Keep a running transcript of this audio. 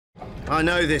I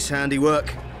know this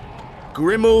handiwork.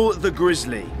 Grimmel the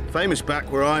Grizzly, famous back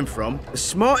where I'm from. The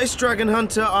smartest dragon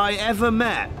hunter I ever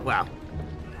met. Well,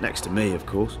 next to me, of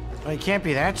course. Well, he can't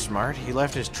be that smart. He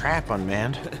left his trap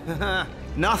unmanned.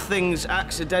 Nothing's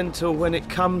accidental when it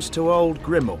comes to old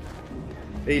Grimmel.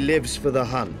 He lives for the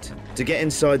hunt, to get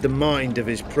inside the mind of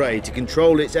his prey, to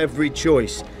control its every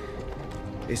choice.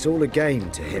 It's all a game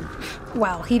to him.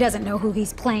 Well, he doesn't know who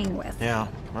he's playing with. Yeah,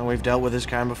 well, we've dealt with this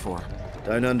kind before.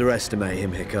 Don't underestimate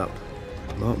him, Hiccup.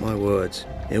 Mark my words,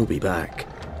 he'll be back.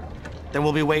 Then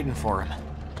we'll be waiting for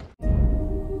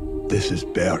him. This is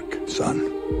Berk, son.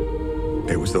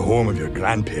 It was the home of your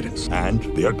grandparents and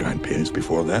their grandparents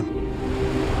before them.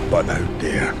 But out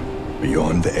there,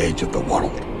 beyond the edge of the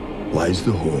world, lies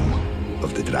the home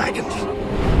of the dragons.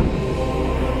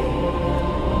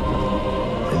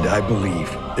 And I believe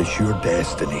it's your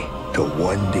destiny to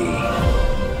one day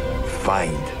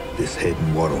find this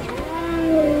hidden world.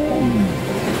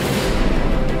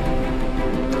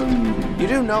 You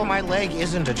do know my leg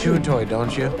isn't a chew toy,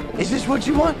 don't you? Is this what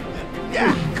you want?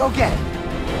 Yeah, go get it.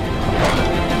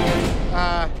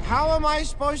 How am I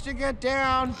supposed to get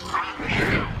down?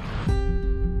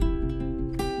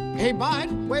 Hey,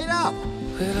 bud, wait up.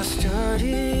 Well, I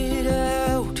started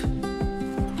out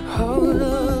all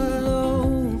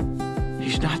alone.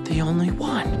 He's not the only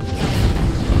one.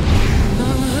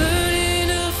 I'm learning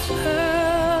to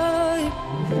fly,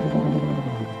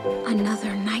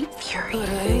 Another night fury. but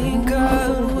I ain't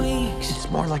got wings. It's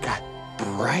more like a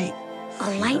bright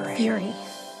A light fury.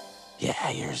 Yeah,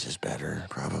 yours is better,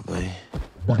 probably.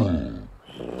 Well,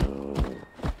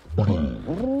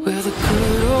 the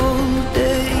good old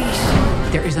days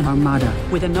There is an armada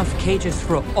with enough cages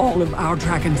for all of our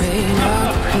dragons. may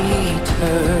not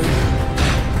return.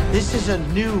 This is a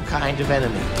new kind of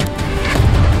enemy.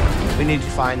 We need to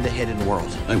find the hidden world.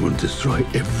 I will destroy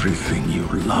everything you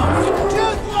love.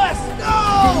 Toothless,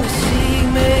 no! The sea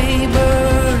may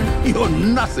burn. You're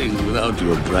nothing without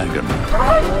your dragon.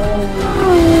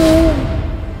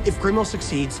 If Grimmel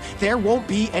succeeds, there won't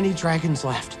be any dragons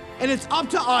left. And it's up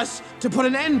to us to put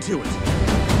an end to it.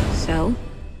 So,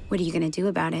 what are you gonna do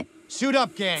about it? Suit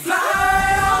up, gang. We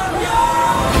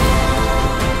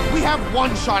have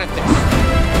one shot at this.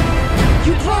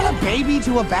 You brought a baby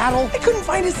to a battle? I couldn't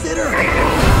find a sitter.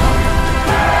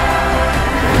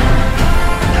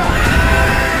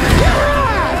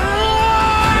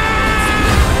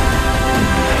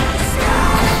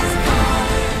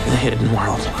 The hidden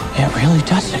world. It really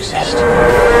does exist.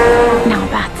 Now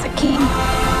that's a king.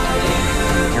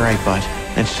 You're right, bud.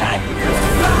 It's time.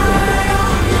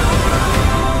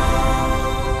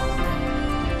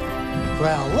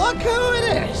 Well, look who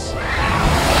it is.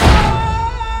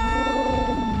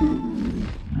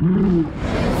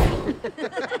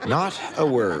 Not a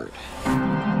word.